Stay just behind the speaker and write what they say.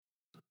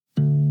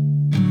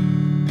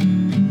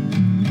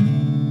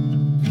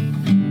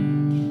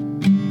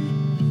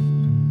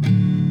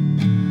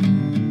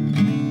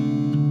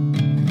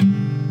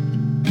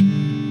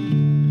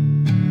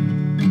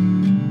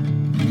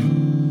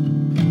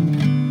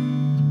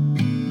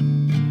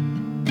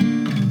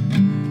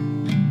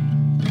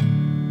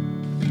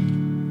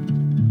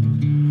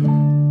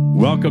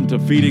Welcome to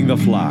Feeding the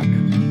Flock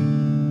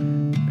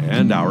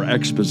and our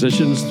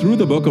expositions through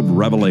the book of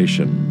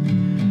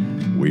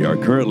Revelation. We are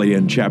currently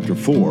in chapter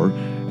 4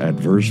 at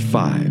verse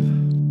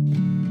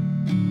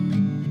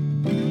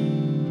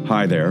 5.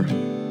 Hi there,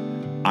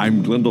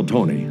 I'm Glendale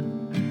Tony,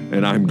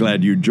 and I'm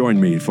glad you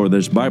joined me for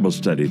this Bible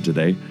study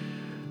today.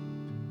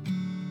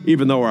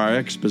 Even though our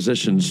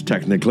expositions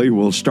technically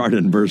will start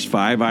in verse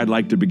 5, I'd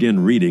like to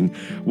begin reading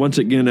once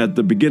again at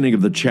the beginning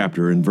of the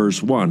chapter in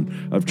verse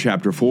 1 of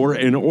chapter 4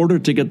 in order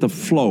to get the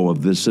flow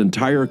of this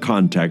entire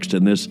context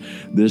and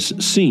this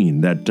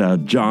scene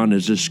that John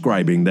is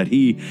describing, that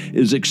he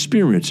is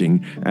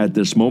experiencing at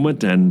this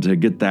moment, and to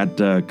get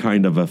that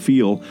kind of a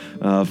feel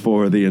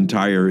for the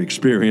entire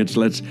experience.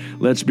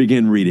 Let's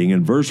begin reading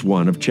in verse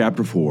 1 of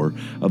chapter 4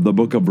 of the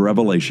book of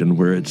Revelation,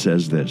 where it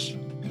says this.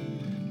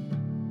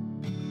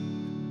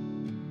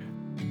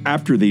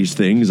 After these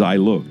things I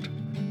looked,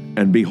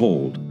 and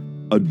behold,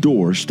 a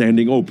door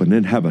standing open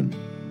in heaven.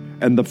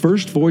 And the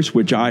first voice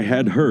which I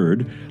had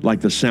heard, like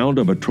the sound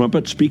of a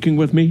trumpet speaking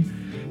with me,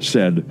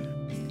 said,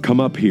 Come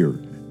up here,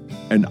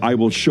 and I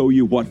will show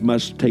you what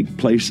must take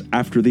place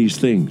after these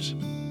things.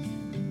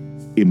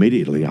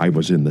 Immediately I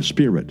was in the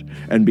Spirit,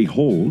 and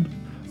behold,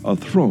 a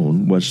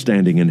throne was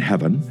standing in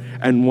heaven,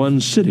 and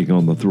one sitting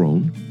on the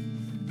throne.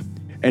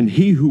 And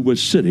he who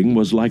was sitting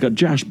was like a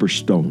jasper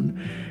stone,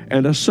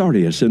 and a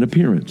sardius in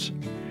appearance.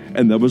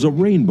 And there was a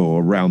rainbow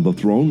around the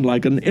throne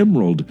like an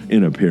emerald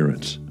in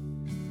appearance.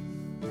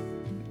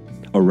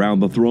 Around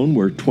the throne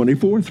were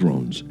 24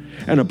 thrones,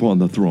 and upon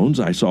the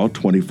thrones I saw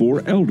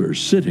 24 elders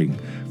sitting,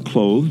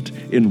 clothed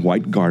in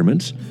white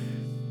garments,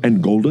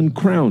 and golden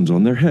crowns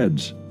on their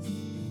heads.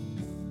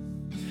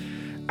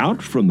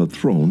 Out from the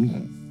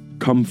throne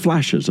come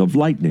flashes of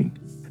lightning,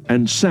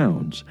 and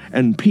sounds,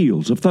 and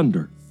peals of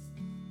thunder.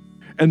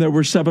 And there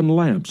were 7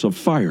 lamps of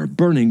fire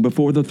burning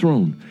before the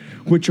throne,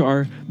 which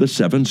are the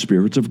 7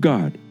 spirits of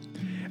God.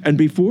 And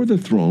before the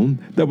throne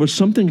there was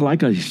something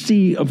like a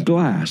sea of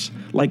glass,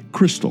 like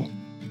crystal.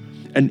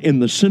 And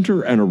in the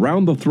center and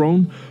around the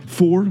throne,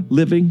 4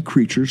 living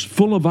creatures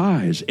full of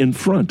eyes in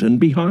front and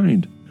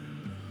behind.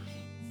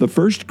 The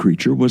first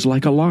creature was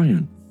like a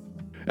lion,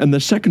 and the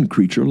second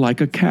creature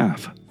like a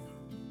calf.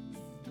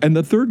 And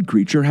the third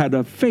creature had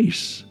a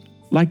face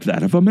like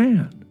that of a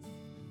man.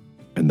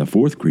 And the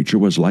fourth creature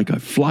was like a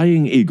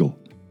flying eagle.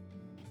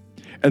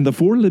 And the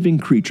 4 living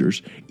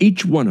creatures,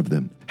 each one of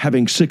them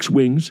having 6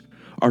 wings,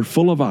 are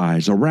full of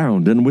eyes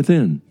around and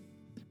within.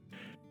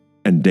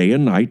 And day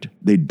and night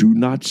they do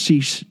not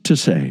cease to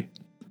say,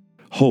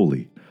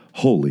 Holy,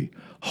 holy,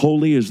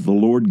 holy is the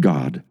Lord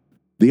God,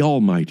 the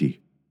Almighty,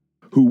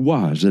 who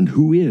was and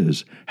who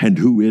is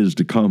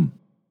to come.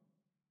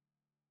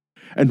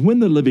 And when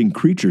the living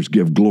creatures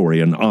give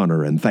glory and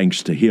honor and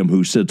thanks to him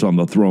who sits on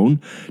the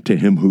throne, to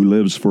him who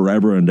lives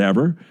forever and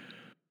ever,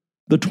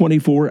 the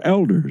 24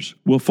 elders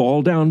will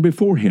fall down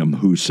before him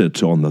who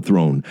sits on the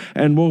throne,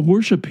 and will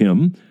worship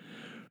him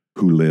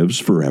who lives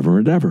forever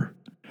and ever,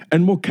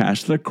 and will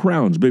cast their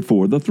crowns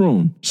before the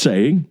throne,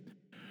 saying,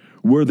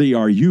 Worthy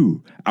are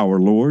you, our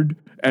Lord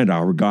and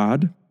our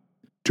God,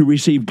 to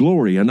receive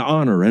glory and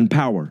honor and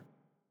power.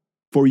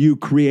 For you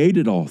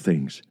created all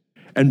things,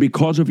 and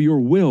because of your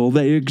will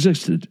they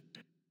existed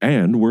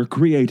and were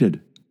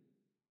created.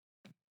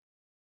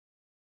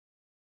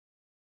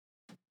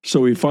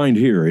 So we find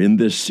here in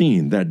this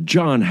scene that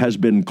John has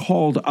been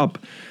called up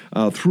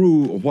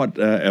through what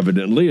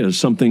evidently is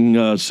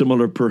something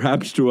similar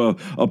perhaps to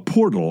a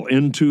portal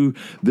into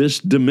this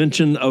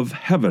dimension of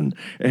heaven.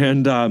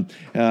 And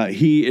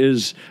he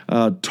is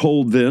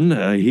told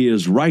then, he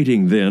is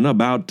writing then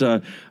about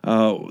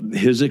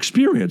his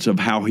experience of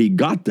how he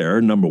got there.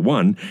 Number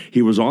one,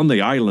 he was on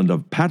the island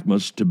of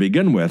Patmos to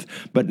begin with,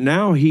 but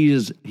now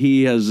he's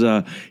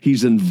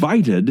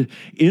invited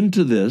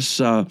into this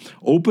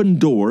open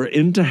door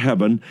into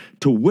heaven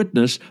to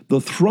witness the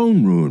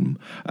throne room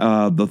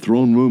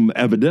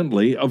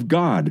evidently of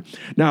God.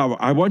 Now,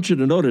 I want you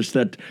to notice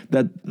that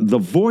the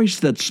voice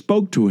that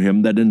spoke to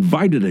him, that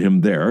invited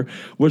him there,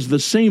 was the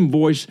same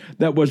voice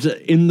that was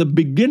in the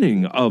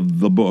beginning of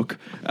the book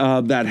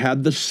that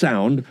had the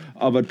sound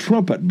of a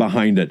trumpet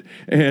behind it,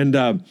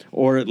 and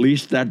or at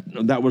least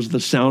that was the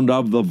sound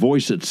of the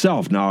voice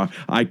itself. Now,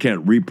 I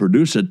can't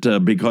reproduce it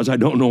because I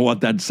don't know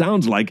what that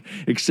sounds like,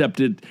 except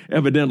it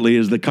evidently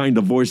is the kind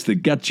of voice that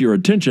gets your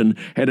attention,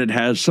 and it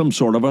has some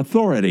sort of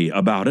authority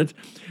about it.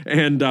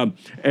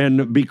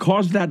 And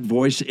because that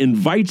voice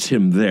invites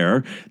him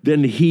there,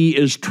 then he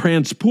is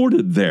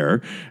transported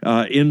there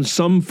in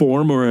some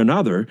form or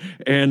another,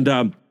 and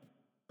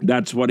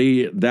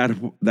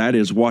That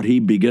is what he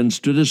begins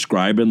to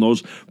describe in those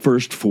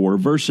first 4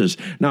 verses.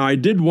 Now, I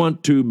did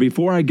want to,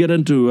 before I get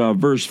into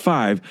verse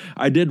 5,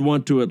 I did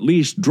want to at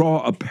least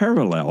draw a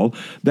parallel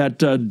that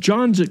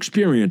John's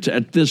experience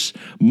at this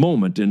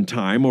moment in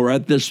time, or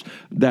at this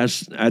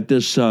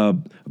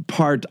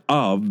part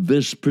of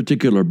this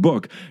particular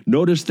book,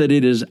 notice that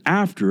it is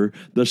after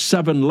the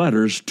 7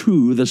 letters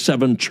to the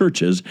 7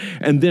 churches,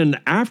 and then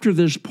after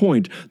this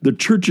point, the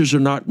churches are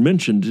not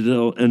mentioned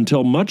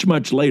until much,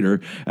 much later,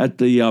 at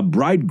the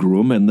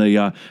bridegroom and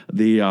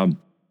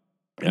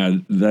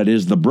that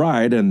is the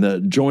bride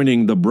and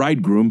joining the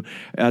bridegroom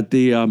at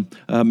the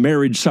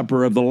marriage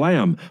supper of the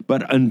Lamb.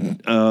 But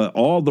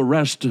all the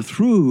rest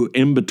through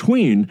in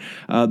between,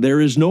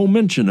 there is no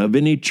mention of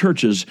any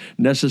churches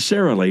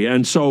necessarily.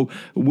 And so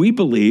we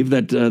believe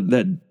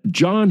that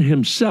John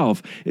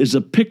himself is a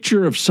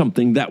picture of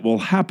something that will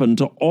happen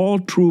to all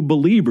true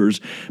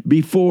believers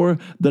before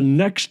the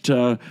next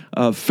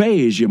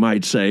phase, you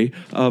might say,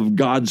 of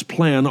God's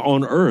plan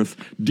on earth,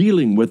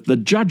 dealing with the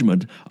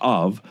judgment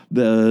of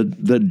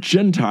the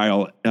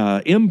Gentile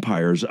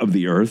empires of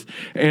the earth.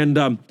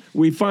 And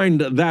we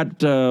find that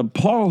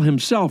Paul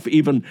himself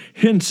even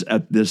hints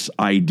at this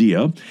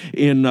idea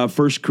in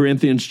 1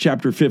 Corinthians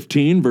chapter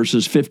 15,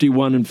 verses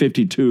 51 and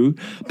 52.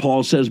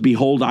 Paul says,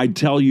 "Behold, I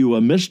tell you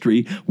a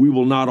mystery. We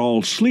will not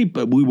all sleep,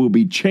 but we will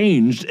be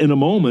changed in a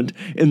moment,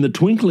 in the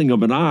twinkling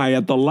of an eye,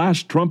 at the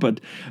last trumpet.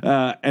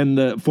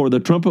 For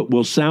the trumpet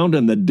will sound,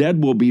 and the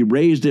dead will be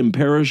raised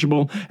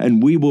imperishable,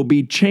 and we will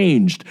be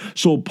changed."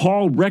 So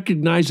Paul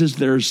recognizes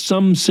there's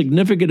some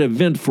significant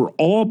event for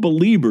all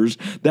believers,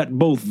 that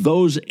both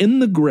those in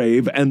the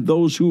grave and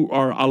those who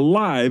are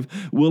alive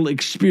will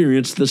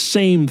experience the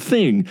same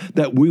thing,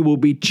 that we will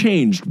be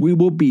changed. We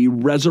will be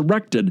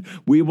resurrected.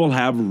 We will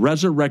have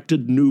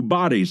resurrected new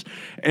bodies.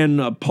 And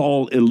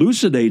Paul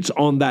elucidates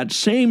on that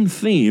same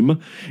theme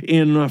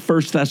in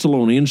 1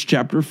 Thessalonians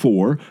chapter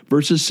 4,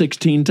 verses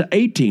 16 to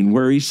 18,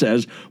 where he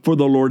says, "For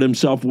the Lord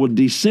himself will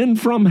descend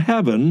from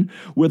heaven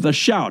with a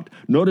shout."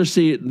 Notice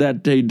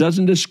that he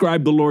doesn't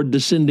describe the Lord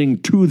descending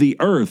to the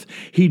earth.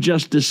 He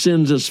just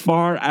descends as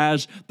far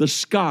as the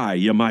sky,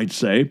 you might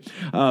say,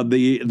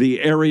 the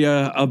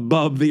area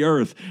above the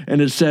earth.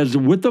 And it says,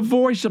 "with the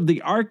voice of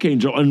the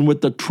archangel and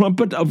with the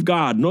trumpet of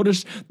God."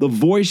 Notice the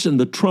voice and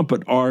the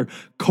trumpet are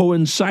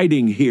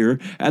coinciding here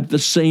at the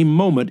same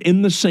moment,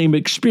 in the same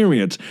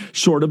experience,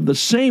 sort of the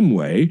same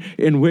way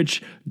in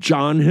which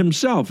John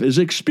himself is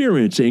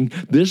experiencing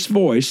this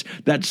voice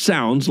that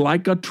sounds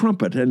like a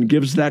trumpet and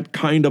gives that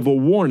kind of a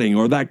warning,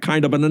 or that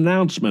kind of an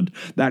announcement,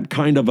 that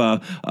kind of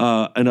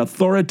an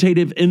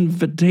authoritative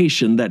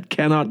invitation that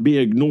cannot be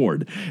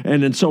ignored.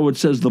 And so it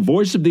says, "The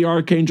voice of the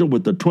archangel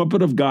with the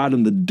trumpet of God,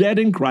 and the dead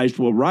in Christ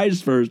will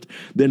rise first.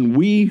 Then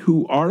we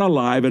who are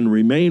alive and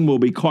remain will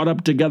be caught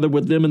up together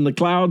with them in the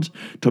clouds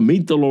to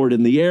meet the Lord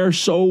in the air.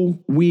 So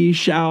we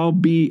shall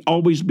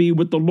always be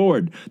with the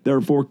Lord.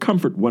 Therefore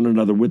comfort one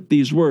another with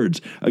these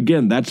words."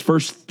 Again, that's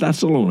 1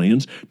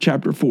 Thessalonians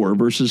chapter 4,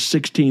 verses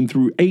 16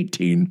 through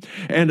 18.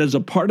 And as a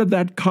part of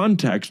that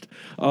context,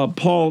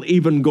 Paul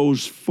even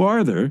goes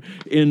farther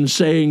in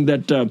saying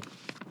that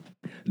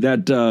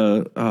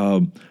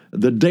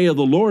the day of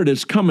the Lord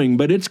is coming,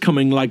 but it's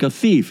coming like a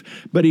thief.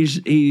 But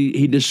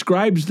he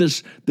describes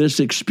this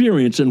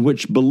experience in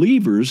which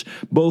believers,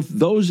 both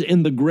those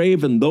in the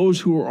grave and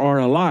those who are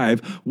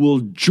alive, will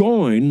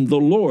join the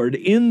Lord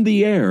in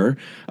the air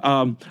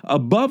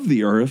above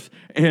the earth,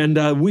 and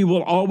we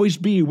will always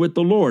be with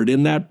the Lord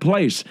in that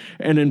place.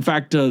 And in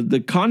fact,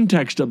 the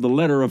context of the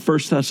letter of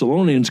 1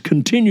 Thessalonians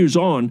continues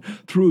on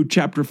through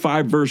chapter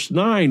 5, verse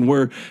 9,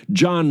 where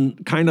John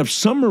kind of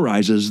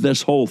summarizes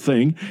this whole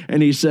thing,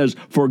 and he says,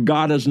 "For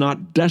God has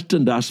not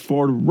destined us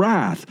for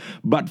wrath,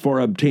 but for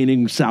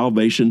obtaining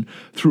salvation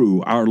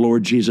through our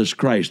Lord Jesus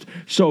Christ."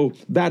 So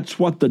that's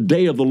what the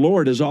day of the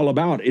Lord is all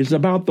about. It's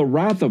about the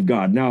wrath of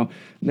God.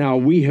 Now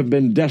we have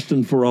been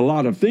destined for a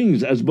lot of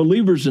things. As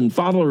believers and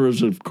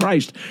followers of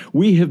Christ,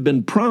 we have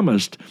been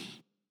promised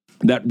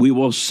that we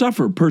will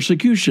suffer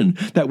persecution,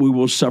 that we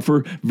will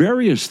suffer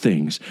various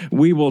things.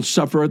 We will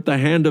suffer at the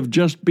hand of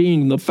just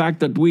being the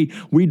fact that we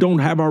don't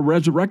have our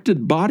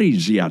resurrected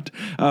bodies yet.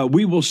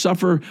 We will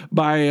suffer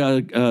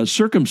by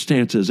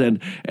circumstances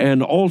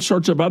and all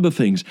sorts of other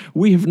things.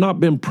 We have not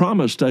been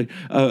promised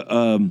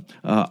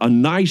a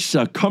nice,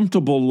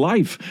 comfortable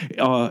life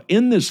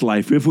in this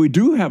life. If we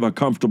do have a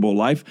comfortable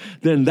life,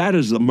 then that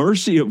is the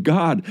mercy of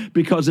God,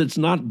 because it's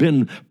not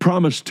been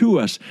promised to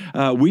us.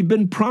 We've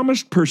been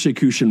promised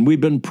persecution. We've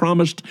been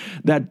promised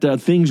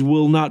that things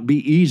will not be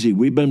easy.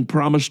 We've been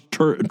promised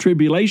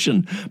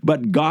tribulation,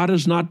 but God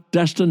has not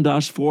destined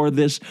us for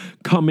this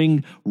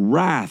coming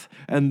wrath,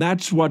 and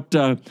that's what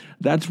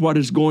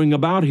is going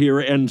about here.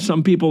 And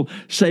some people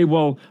say,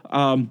 well,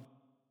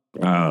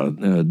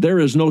 there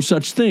is no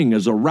such thing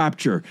as a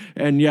rapture,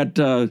 and yet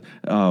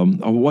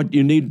what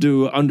you need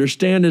to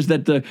understand is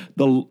that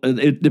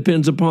it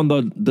depends upon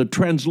the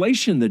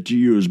translation that you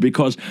use,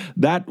 because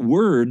that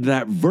word,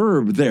 that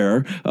verb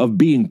there of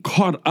being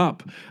caught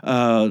up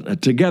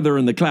together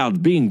in the clouds,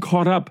 being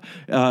caught up,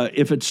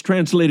 if it's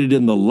translated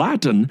in the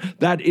Latin,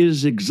 that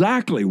is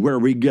exactly where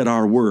we get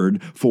our word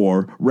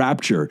for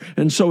rapture.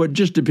 And so it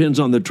just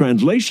depends on the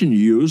translation you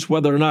use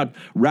whether or not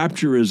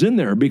rapture is in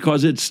there,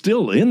 because it's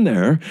still in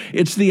there.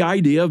 It's the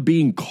idea of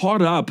being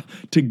caught up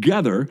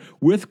together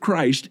with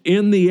Christ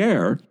in the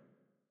air.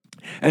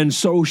 And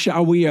so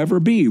shall we ever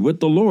be with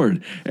the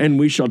Lord, and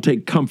we shall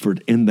take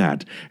comfort in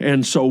that.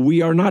 And so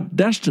we are not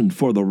destined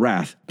for the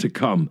wrath to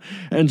come.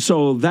 And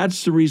so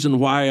that's the reason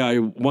why I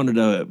wanted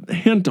to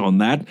hint on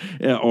that,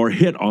 or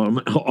hit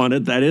on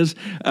it, that is,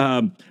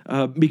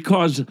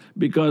 because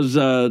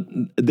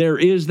there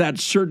is that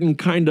certain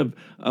kind of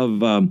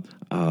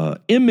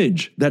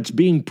image that's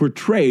being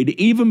portrayed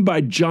even by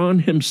John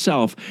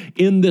himself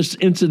in this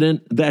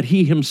incident that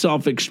he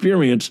himself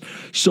experienced,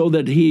 so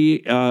that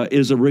he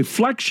is a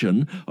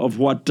reflection of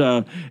what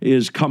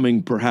is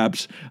coming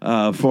perhaps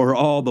for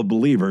all the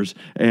believers,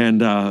 and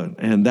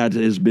that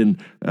has been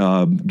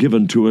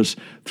given to us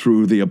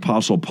through the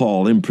Apostle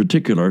Paul in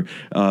particular,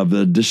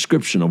 the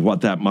description of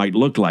what that might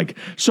look like.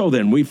 So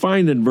then we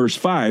find in verse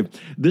 5,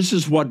 this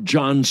is what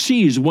John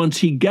sees once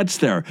he gets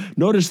there.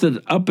 Notice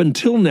that up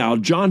until now,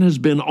 John has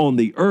been on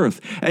the earth,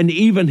 and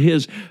even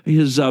his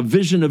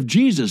vision of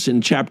Jesus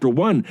in chapter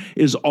 1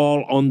 is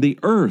all on the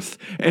earth,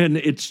 and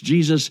it's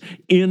Jesus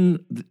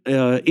in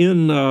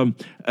the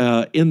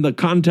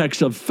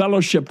context of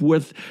fellowship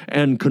with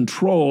and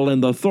control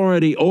and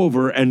authority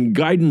over and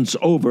guidance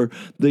over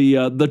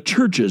the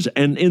churches,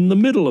 and in the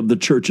middle of the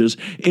churches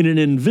in an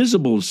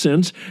invisible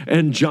sense,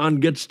 and John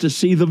gets to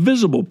see the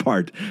visible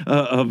part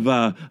of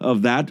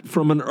that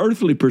from an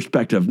earthly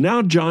perspective.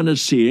 Now John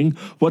is seeing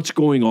what's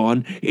going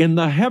on in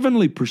the heavenly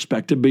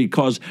perspective,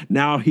 because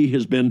now he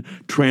has been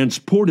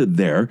transported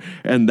there,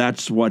 and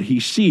that's what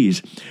he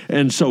sees.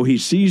 And so he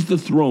sees the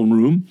throne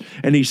room,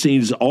 and he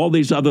sees all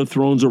these other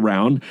thrones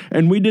around,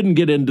 and we didn't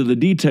get into the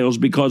details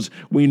because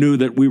we knew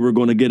that we were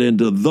going to get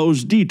into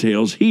those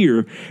details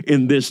here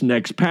in this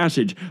next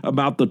passage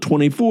about the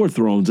 24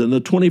 thrones and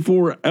the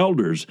 24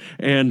 elders,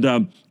 and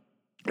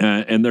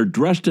they're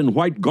dressed in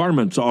white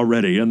garments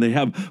already, and they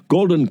have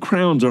golden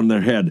crowns on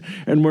their head.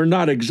 And we're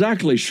not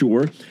exactly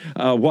sure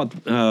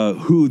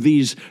who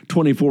these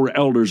 24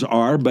 elders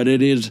are, but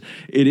it is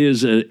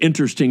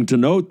interesting to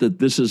note that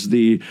this is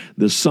the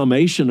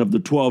summation of the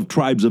 12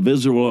 tribes of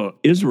Israel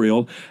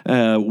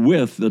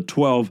with the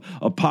 12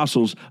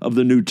 apostles of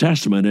the New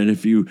Testament. And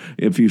if you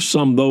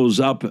sum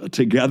those up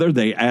together,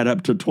 they add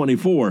up to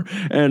 24.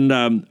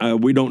 And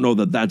we don't know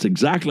that that's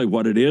exactly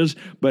what it is,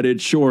 but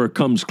it sure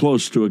comes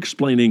close to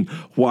explaining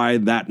why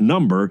that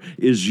number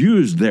is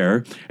used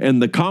there, and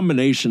the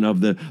combination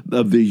of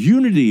the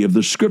unity of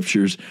the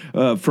scriptures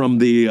from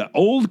the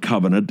old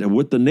covenant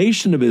with the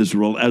nation of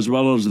Israel, as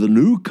well as the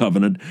new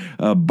covenant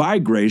by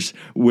grace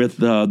with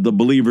the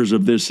believers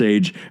of this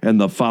age and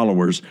the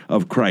followers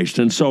of Christ.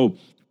 And so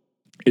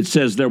it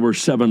says there were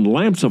 7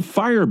 lamps of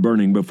fire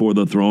burning before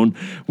the throne,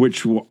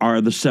 which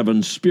are the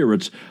 7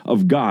 spirits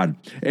of God.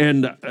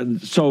 And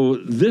so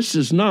this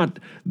is not,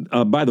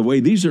 by the way,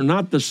 these are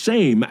not the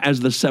same as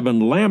the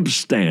 7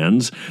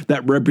 lampstands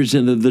that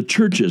represented the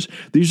churches.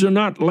 These are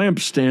not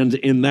lampstands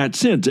in that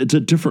sense. It's a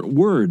different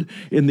word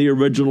in the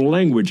original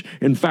language.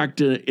 In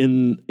fact,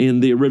 in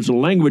the original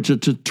language,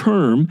 it's a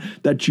term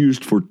that's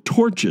used for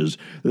torches.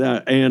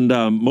 And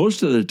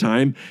most of the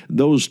time,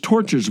 those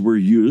torches were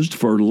used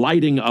for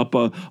lighting up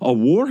a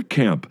war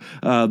camp,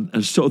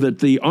 so that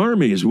the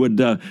armies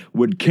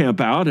would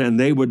camp out, and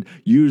they would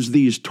use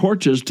these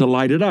torches to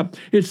light it up.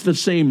 It's the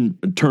same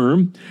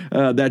term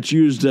that's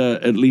used,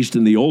 at least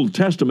in the Old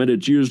Testament.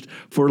 It's used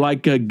for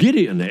like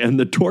Gideon and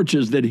the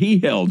torches that he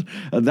held.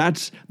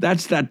 That's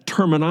that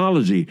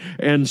terminology,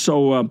 and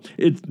so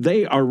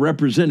they are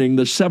representing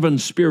the 7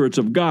 spirits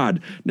of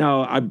God.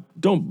 Now, I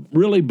don't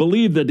really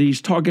believe that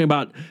he's talking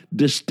about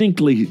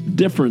distinctly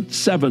different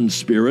 7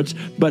 spirits,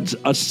 but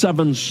a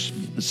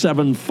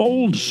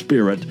sevenfold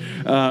spirit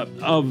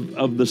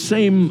of the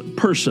same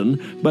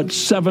person, but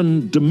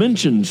 7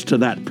 dimensions to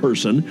that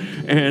person.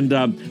 And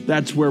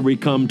that's where we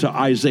come to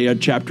Isaiah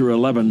chapter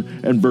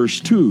 11 and verse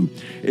 2.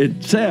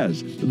 It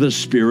says, the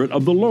Spirit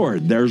of the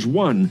Lord, there's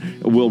 1,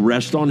 will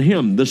rest on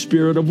him. The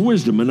Spirit of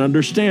wisdom and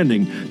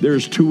understanding,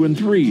 there's 2 and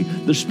 3.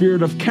 The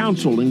Spirit of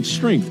counsel and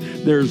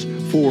strength, there's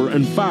 4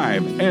 and 5.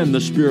 And the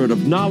Spirit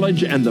of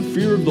knowledge and the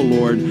fear of the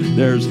Lord,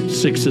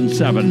 there's 6 and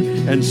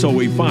 7. And so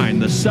we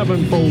find the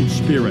sevenfold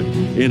Spirit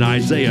in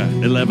Isaiah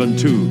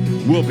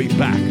 11:2. We'll be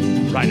back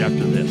right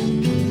after this.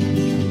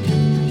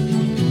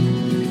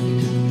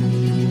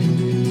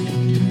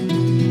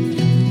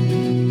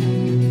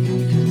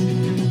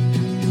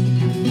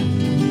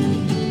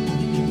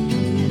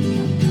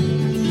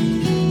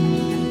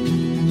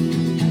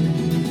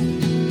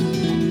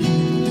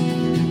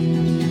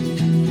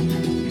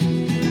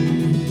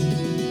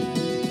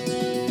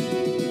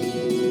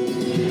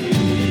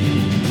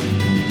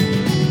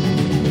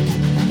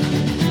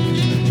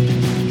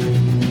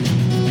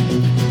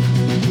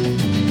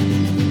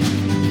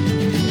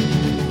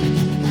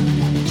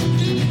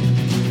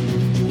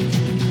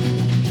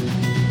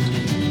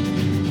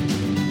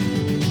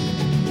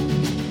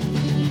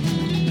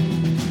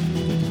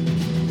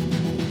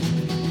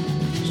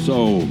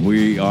 So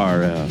we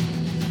are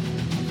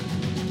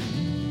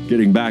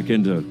getting back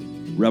into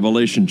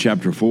Revelation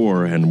chapter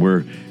 4, and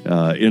we're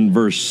in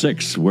verse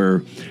 6,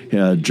 where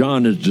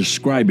John is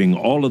describing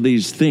all of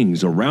these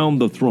things around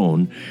the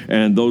throne,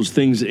 and those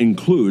things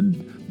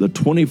include the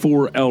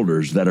 24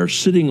 elders that are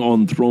sitting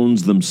on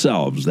thrones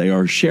themselves. They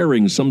are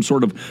sharing some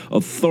sort of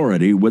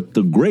authority with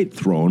the great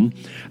throne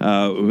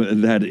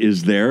that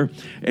is there,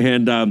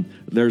 and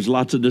there's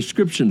lots of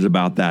descriptions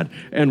about that.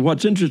 And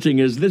what's interesting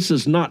is this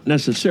is not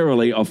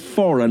necessarily a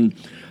foreign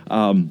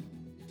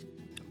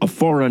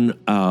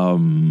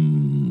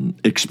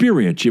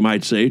experience, you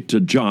might say, to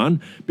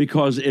John,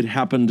 because it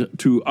happened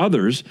to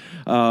others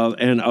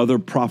and other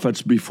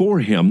prophets before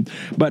him.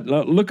 But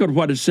look at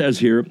what it says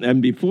here.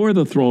 And before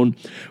the throne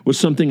was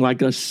something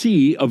like a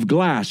sea of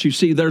glass. You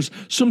see, there's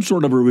some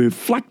sort of a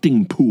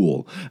reflecting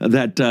pool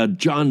that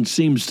John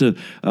seems to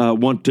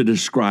want to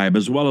describe,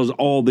 as well as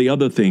all the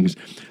other things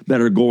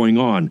that are going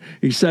on.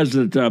 He says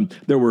that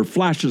there were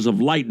flashes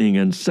of lightning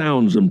and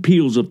sounds and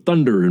peals of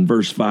thunder in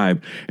verse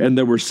 5, and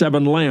there were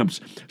 7 lamps,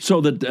 so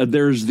that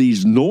there's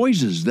these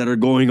noises that are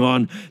going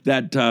on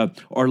that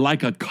are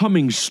like a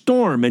coming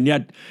storm, and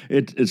yet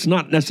it's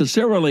not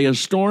necessarily a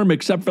storm,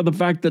 except for the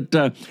fact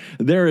that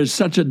there is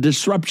such a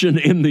disruption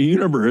in the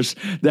universe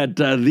that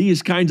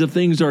these kinds of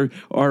things are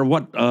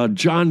what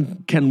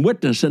John can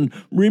witness. And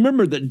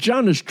remember that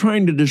John is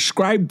trying to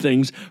describe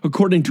things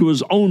according to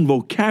his own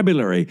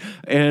vocabulary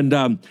and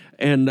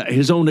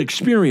his own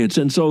experience.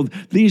 And so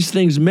these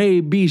things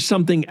may be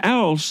something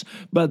else,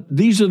 but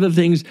these are the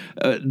things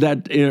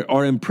that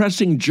are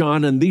impressing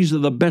John, and these are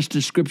the best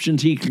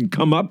descriptions he can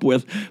come up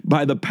with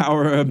by the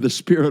power of the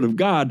Spirit of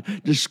God,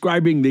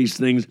 describing these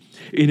things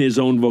in his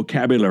own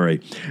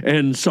vocabulary.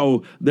 And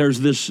so there's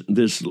this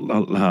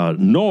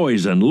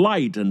noise and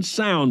light and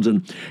sounds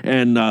and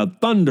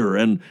thunder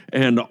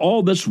and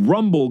all this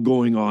rumble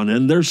going on,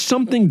 and there's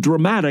something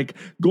dramatic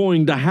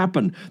going to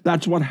happen.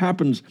 That's what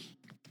happens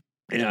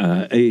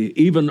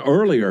even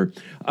earlier,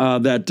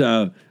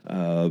 that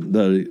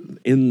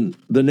in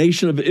the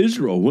nation of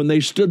Israel, when they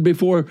stood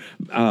before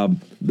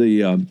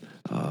the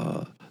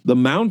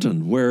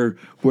mountain where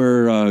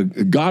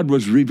God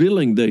was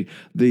revealing the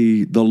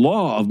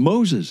law of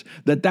Moses,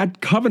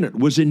 that covenant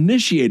was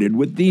initiated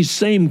with these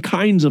same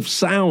kinds of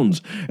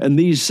sounds and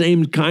these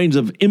same kinds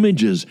of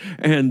images,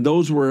 and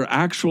those were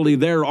actually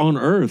there on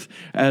earth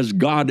as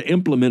God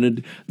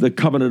implemented the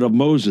covenant of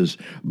Moses.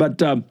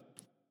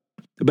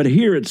 But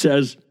here it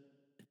says,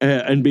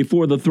 and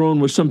before the throne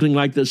was something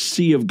like the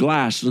sea of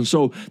glass. And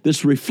so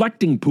this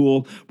reflecting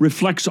pool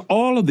reflects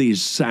all of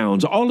these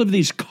sounds, all of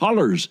these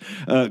colors,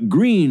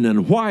 green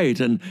and white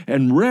and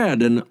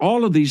red, and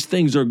all of these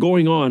things are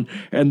going on,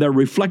 and they're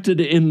reflected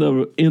in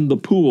the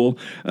pool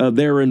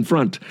there in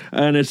front.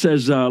 And it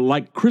says,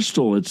 like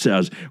crystal, it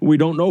says. We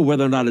don't know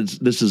whether or not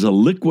this is a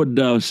liquid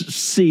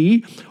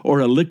sea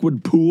or a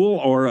liquid pool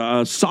or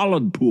a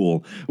solid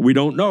pool. We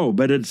don't know,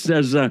 but it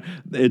says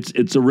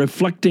it's a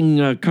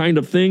reflecting kind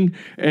of thing,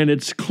 and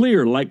it's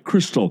clear like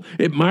crystal.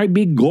 It might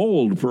be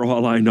gold for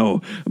all I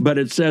know, but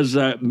it says,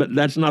 but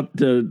that's not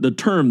the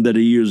term that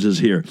he uses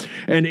here.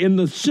 And in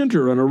the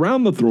center and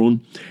around the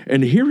throne,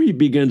 and here he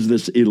begins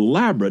this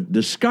elaborate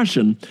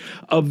discussion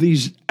of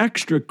these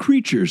extra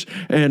creatures.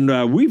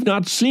 And we've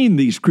not seen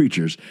these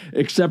creatures,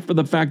 except for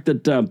the fact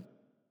that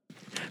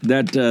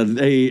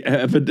they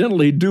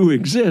evidently do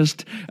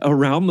exist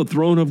around the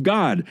throne of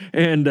God.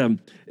 And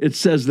it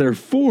says there are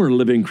 4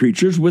 living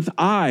creatures with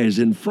eyes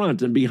in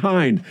front and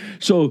behind.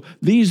 So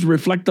these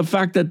reflect the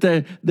fact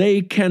that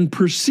they can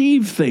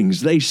perceive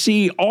things. They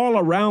see all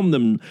around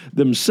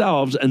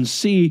themselves and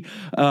see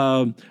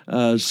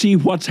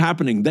what's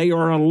happening. They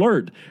are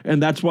alert,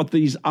 and that's what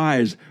these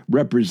eyes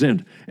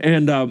represent.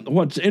 And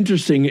what's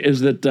interesting is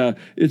that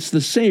it's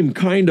the same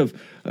kind of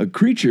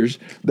creatures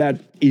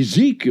that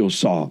Ezekiel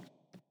saw.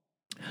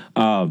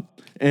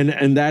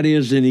 And that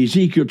is in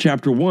Ezekiel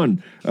chapter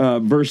 1,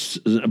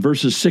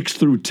 verses 6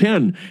 through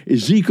 10.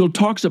 Ezekiel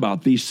talks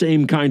about these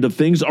same kind of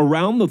things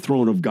around the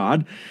throne of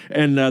God,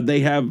 and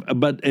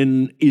but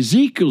in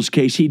Ezekiel's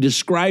case, he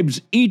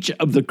describes each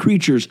of the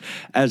creatures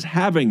as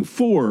having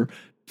 4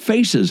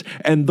 faces,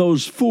 and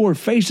those 4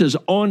 faces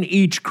on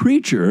each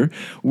creature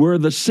were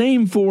the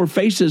same 4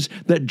 faces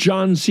that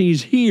John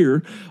sees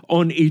here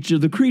on each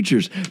of the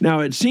creatures. Now,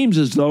 it seems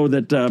as though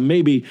that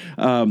maybe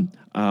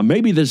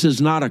this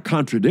is not a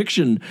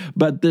contradiction,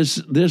 but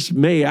this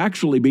may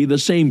actually be the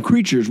same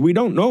creatures. We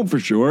don't know for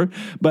sure,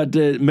 but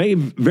it may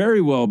very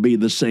well be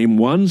the same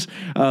ones.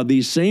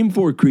 These same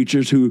 4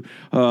 creatures who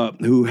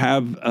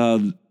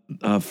have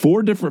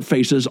 4 different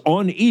faces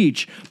on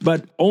each,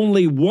 but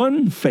only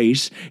one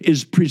face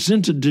is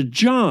presented to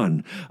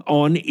John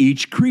on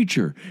each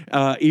creature,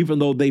 even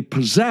though they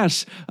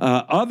possess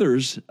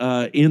others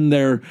on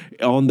their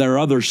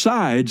other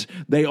sides.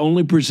 They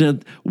only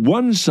present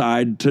one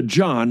side to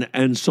John,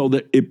 and so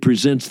that it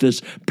presents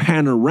this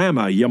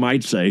panorama, you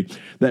might say,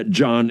 that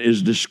John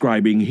is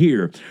describing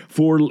here.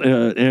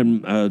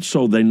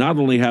 So they not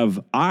only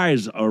have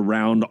eyes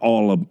around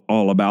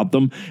all about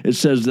them. It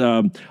says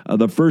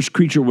the first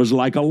creature was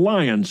like a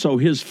lion, so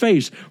his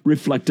face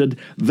reflected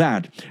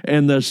that.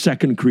 And the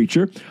second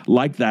creature,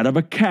 like that of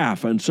a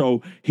calf, and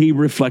so he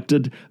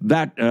reflected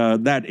that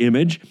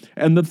image.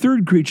 And the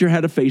third creature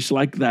had a face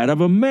like that of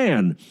a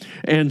man.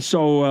 And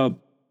so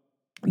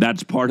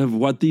That's part of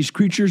what these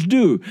creatures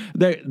do.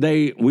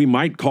 We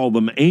might call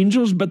them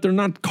angels, but they're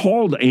not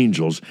called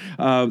angels.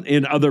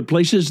 In other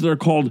places, they're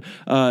called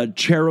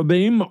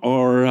cherubim,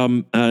 or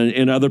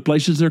in other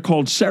places, they're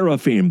called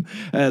seraphim.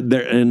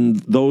 And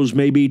those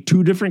may be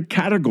two different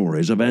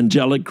categories of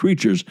angelic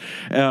creatures.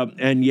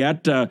 And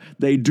yet,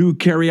 they do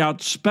carry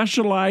out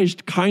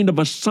specialized kind of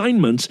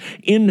assignments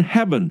in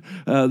heaven.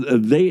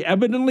 They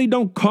evidently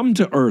don't come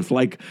to earth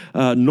like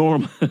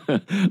normal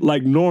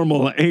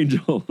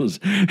angels.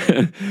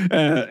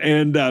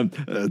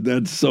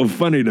 That's so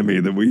funny to me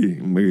that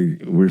we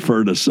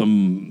refer to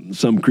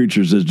some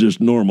creatures as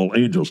just normal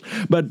angels.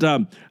 But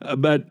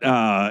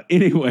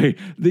anyway,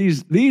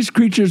 these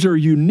creatures are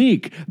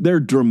unique. They're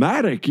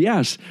dramatic,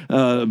 yes,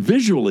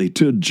 visually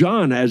to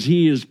John as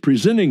he is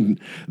presenting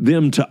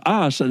them to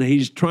us, and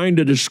he's trying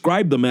to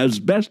describe them as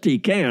best he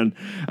can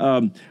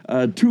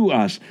to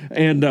us.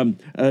 And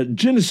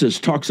Genesis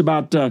talks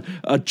about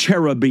a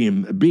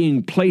cherubim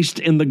being placed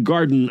in the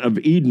Garden of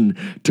Eden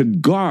to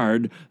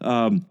guard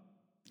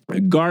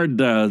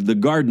the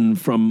garden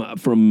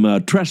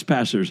from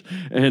trespassers,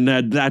 and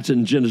that's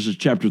in Genesis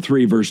chapter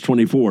 3, verse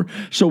 24.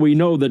 So we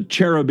know that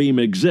cherubim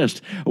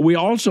exist. We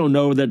also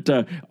know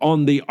that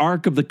on the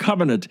Ark of the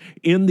Covenant,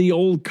 in the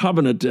Old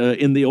Covenant,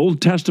 in the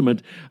Old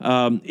Testament,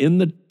 in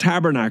the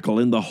tabernacle,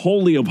 in the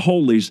Holy of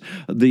Holies,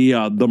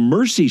 the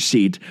mercy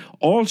seat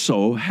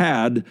also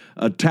had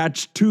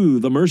attached to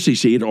the mercy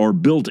seat, or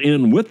built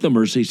in with the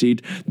mercy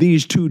seat,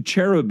 these two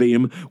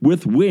cherubim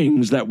with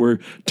wings that were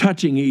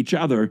touching each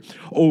other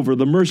over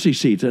the mercy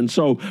seat. And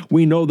so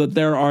we know that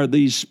there are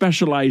these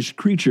specialized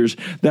creatures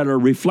that are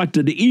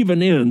reflected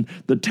even in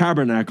the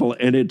tabernacle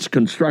and its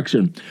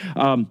construction.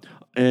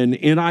 And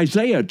in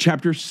Isaiah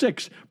chapter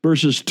 6,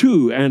 verses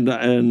 2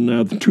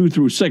 and 2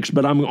 through 6,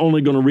 but I'm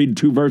only going to read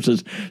 2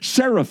 verses.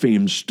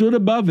 Seraphim stood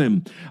above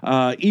him,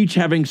 each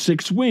having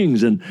 6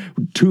 wings, and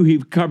 2 he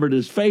covered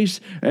his face,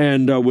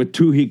 and with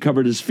 2 he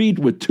covered his feet,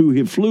 with 2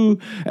 he flew.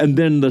 And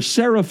then the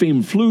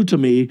seraphim flew to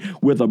me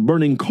with a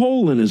burning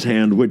coal in his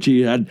hand, which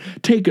he had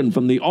taken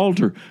from the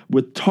altar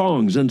with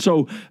tongs. And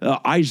so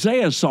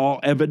Isaiah saw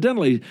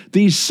evidently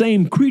these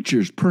same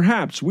creatures,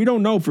 perhaps, we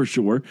don't know for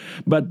sure,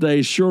 but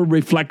they sure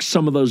reflect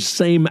some of those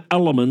same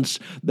elements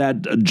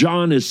that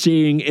John is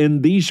seeing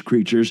in these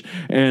creatures,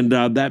 and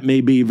that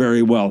may be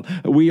very well.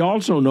 We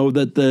also know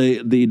that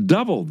the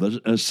devil,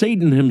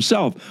 Satan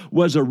himself,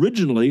 was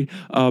originally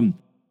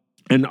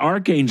an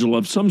archangel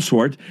of some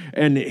sort,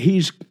 and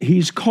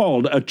he's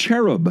called a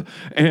cherub.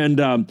 And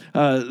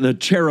the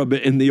cherub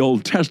in the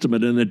Old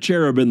Testament and the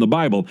cherub in the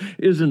Bible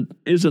isn't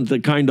the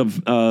kind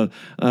of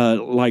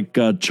like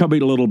chubby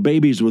little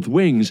babies with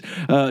wings.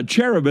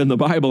 Cherub in the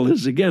Bible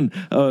is, again,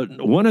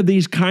 one of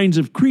these kinds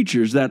of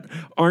creatures that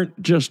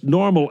aren't just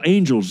normal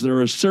angels.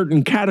 They're a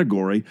certain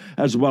category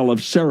as well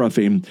of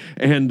seraphim.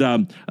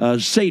 And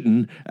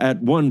Satan,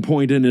 at one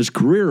point in his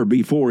career,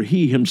 before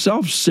he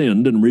himself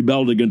sinned and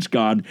rebelled against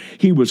God,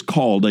 he was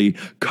called a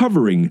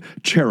covering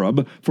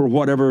cherub, for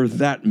whatever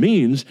that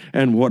means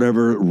and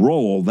whatever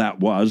role that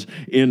was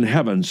in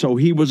heaven. So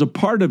he was a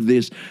part of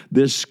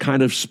this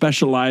kind of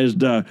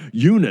specialized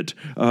unit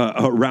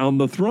around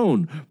the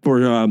throne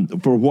for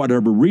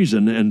whatever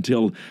reason,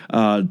 until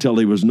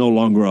he was no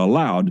longer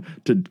allowed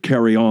to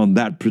carry on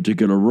that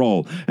particular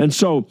role. And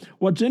so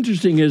what's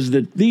interesting is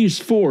that these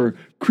 4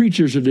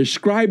 creatures are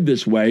described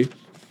this way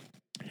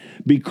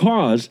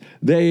because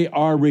they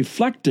are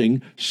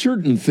reflecting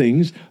certain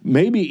things,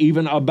 maybe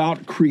even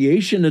about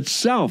creation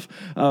itself,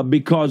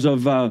 because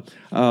of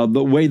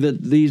the way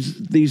that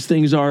these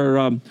things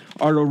are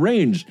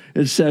arranged.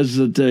 It says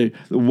that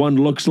one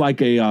looks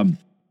like a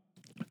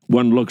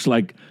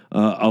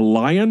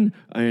lion,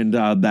 and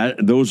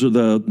those are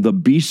the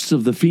beasts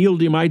of the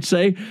field, you might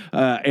say,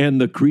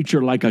 and the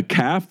creature like a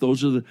calf.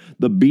 Those are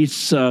the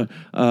beasts of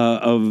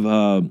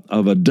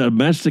a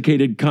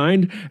domesticated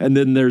kind. And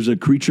then there's a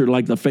creature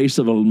like the face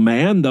of a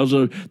man. Those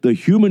are the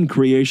human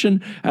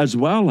creation, as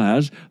well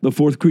as the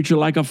 4th creature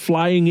like a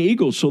flying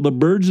eagle. So the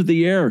birds of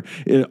the air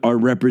are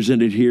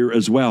represented here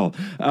as well.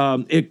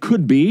 It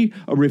could be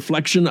a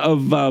reflection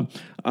of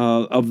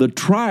the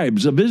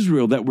tribes of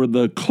Israel that were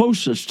the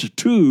closest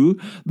to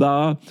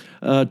the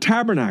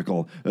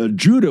tabernacle.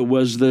 Judah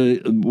was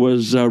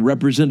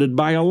represented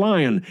by a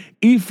lion.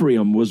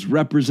 Ephraim was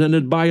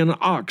represented by an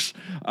ox.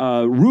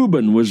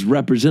 Reuben was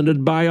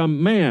represented by a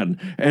man,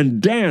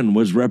 and Dan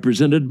was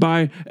represented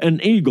by an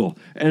eagle.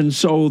 And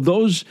so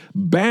those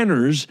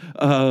banners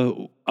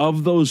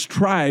of those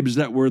tribes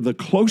that were the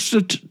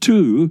closest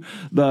to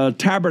the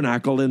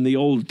tabernacle in the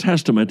Old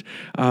Testament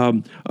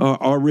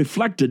are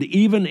reflected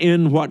even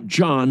in what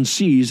John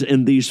sees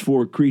in these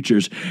 4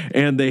 creatures.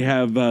 And they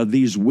have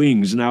these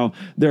wings. Now,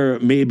 there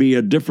may be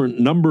a different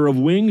number of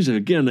wings.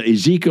 Again,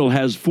 Ezekiel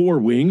has 4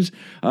 wings.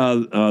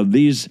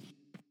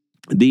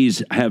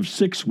 These have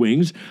 6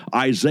 wings.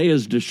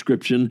 Isaiah's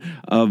description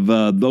of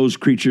those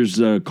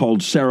creatures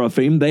called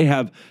seraphim, they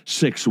have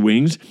 6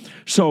 wings.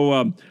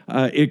 So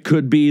it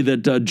could be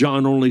that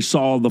John only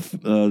saw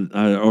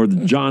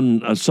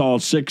John saw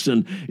 6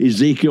 and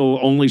Ezekiel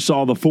only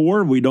saw the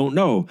 4. We don't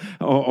know.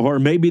 Or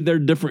maybe they're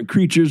different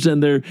creatures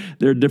and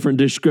they're different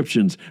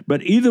descriptions.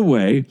 But either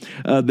way,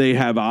 they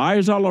have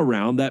eyes all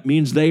around. That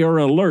means they are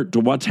alert to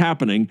what's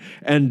happening.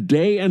 And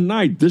day and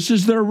night, this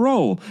is their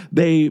role.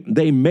 They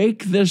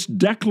make this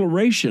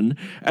declaration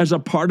as a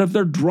part of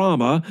their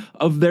drama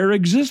of their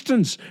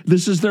existence.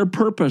 This is their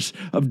purpose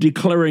of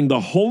declaring the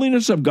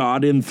holiness of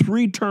God in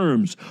 3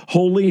 terms.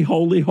 Holy,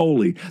 holy,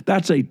 holy.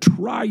 That's a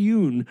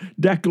triune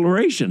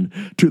declaration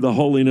to the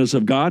holiness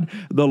of God,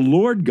 the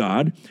Lord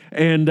God,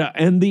 and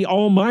the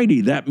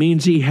Almighty. That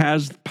means He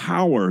has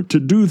power to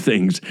do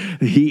things.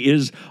 He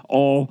is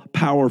all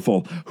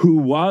powerful, who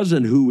was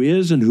and who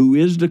is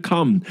to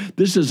come.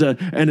 This is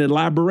an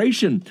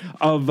elaboration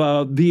of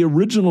the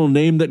original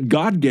name that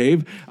God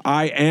gave.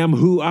 I am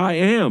who I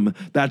am.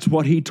 That's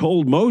what He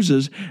told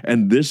Moses,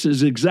 and this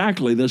is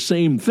exactly the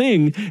same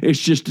thing. It's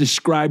just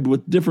described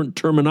with different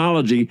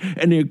terminology,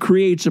 and it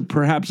creates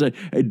perhaps a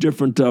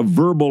different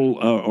verbal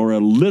or a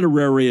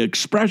literary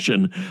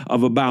expression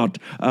of about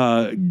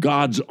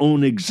God's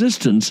own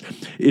existence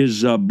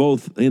is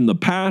both in the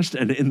past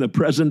and in the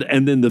present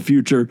and in the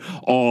future,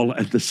 all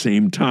at the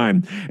same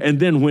time. And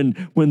then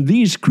when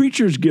these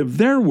creatures give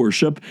their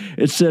worship,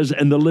 it says,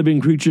 and the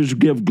living creatures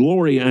give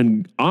glory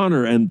and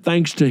honor and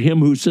thanks to Him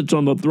who sits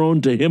on the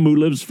throne, to Him who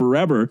lives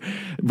forever.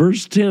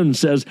 Verse 10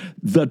 says,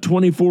 the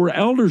 24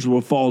 elders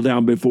will fall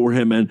down before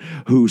Him and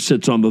who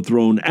sits on the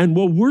throne and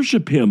will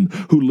worship Him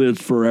who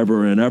lives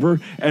forever and ever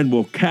and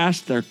will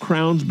cast their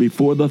crowns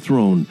before the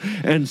throne.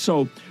 And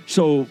so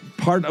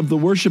part of the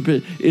worship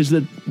is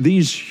that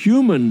these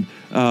human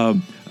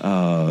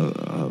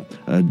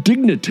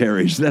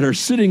dignitaries that are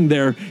sitting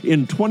there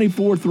in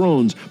 24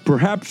 thrones,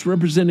 perhaps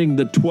representing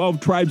the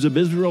 12 tribes of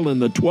Israel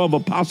and the 12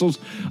 apostles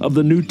of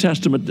the New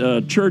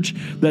Testament church,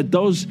 that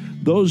those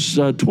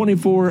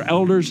 24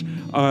 elders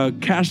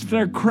cast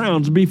their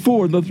crowns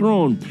before the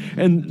throne.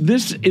 And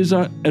this is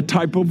a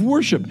type of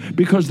worship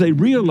because they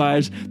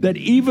realize that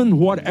even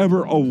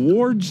whatever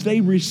awards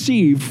they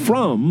receive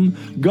from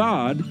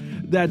God,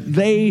 that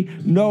they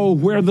know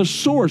where the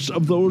source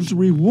of those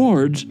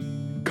rewards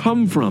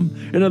come from.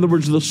 In other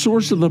words, the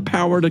source of the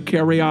power to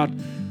carry out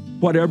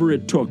whatever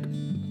it took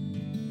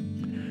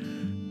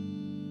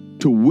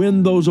to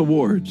win those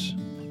awards,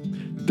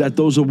 that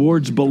those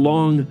awards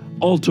belong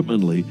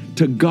ultimately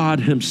to God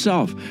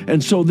Himself.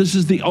 And so this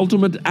is the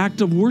ultimate act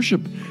of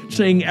worship,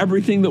 saying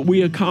everything that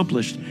we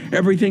accomplished,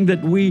 everything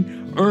that we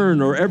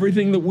earn, or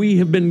everything that we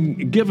have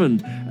been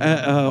given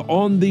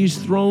on these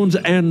thrones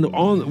and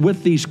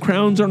with these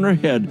crowns on our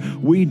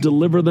head, we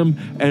deliver them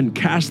and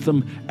cast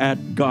them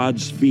at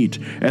God's feet.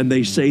 And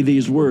they say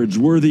these words,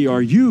 worthy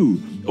are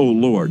you, O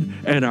Lord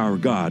and our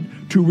God,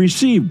 to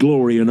receive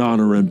glory and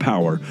honor and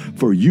power,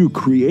 for you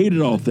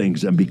created all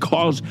things, and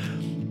because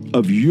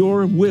of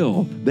your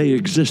will they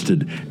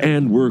existed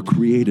and were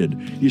created.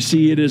 You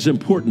see, it is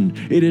important,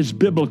 it is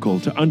biblical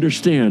to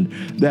understand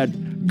that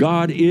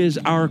God is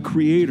our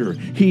creator.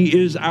 He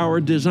is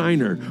our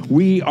designer.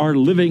 We are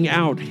living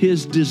out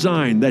His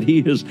design that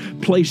He has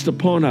placed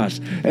upon us.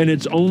 And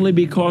it's only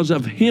because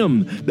of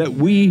Him that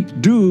we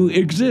do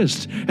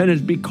exist. And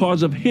it's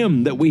because of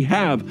Him that we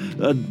have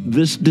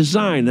this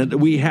design, that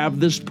we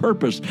have this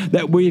purpose,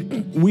 that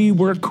we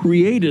were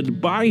created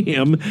by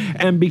Him.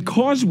 And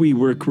because we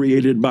were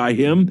created by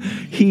Him,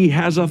 He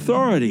has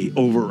authority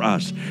over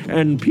us.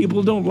 And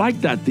people don't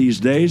like that these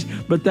days,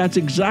 but that's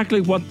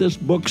exactly what this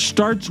book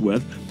starts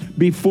with.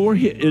 Before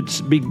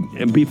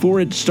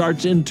it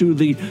starts into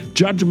the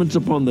judgments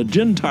upon the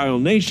Gentile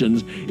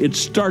nations, it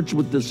starts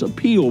with this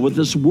appeal, with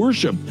this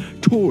worship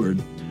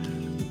toward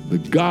the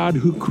God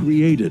who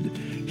created.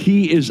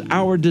 He is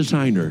our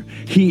designer.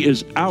 He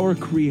is our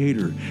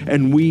creator.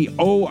 And we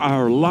owe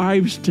our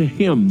lives to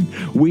Him.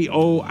 We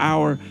owe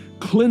our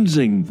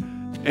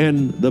cleansing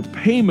and the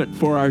payment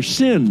for our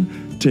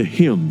sin to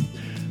Him.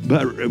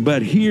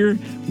 But here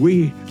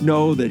we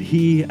know that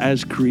He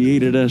has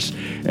created us,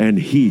 and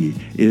He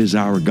is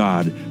our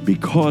God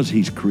because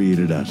He's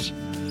created us.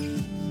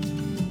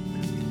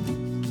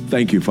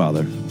 Thank you,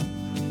 Father,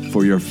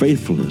 for your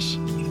faithfulness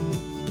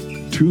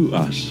to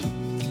us,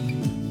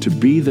 to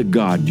be the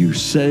God you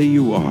say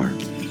you are,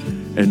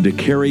 and to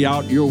carry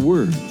out your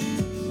word.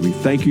 We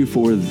thank you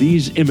for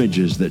these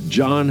images that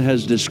John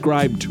has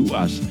described to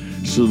us,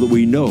 so that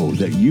we know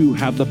that you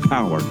have the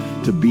power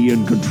to be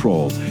in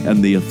control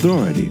and the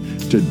authority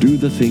to do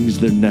the things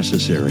that are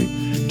necessary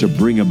to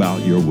bring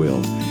about your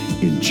will.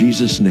 In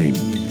Jesus' name,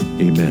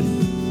 amen.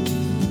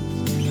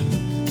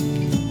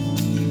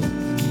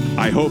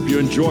 I hope you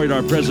enjoyed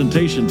our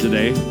presentation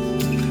today.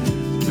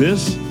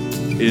 This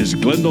is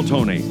Glendale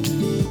Tony.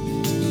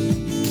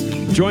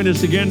 Join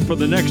us again for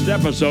the next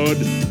episode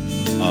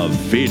of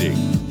Feeding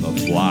the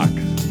Flock.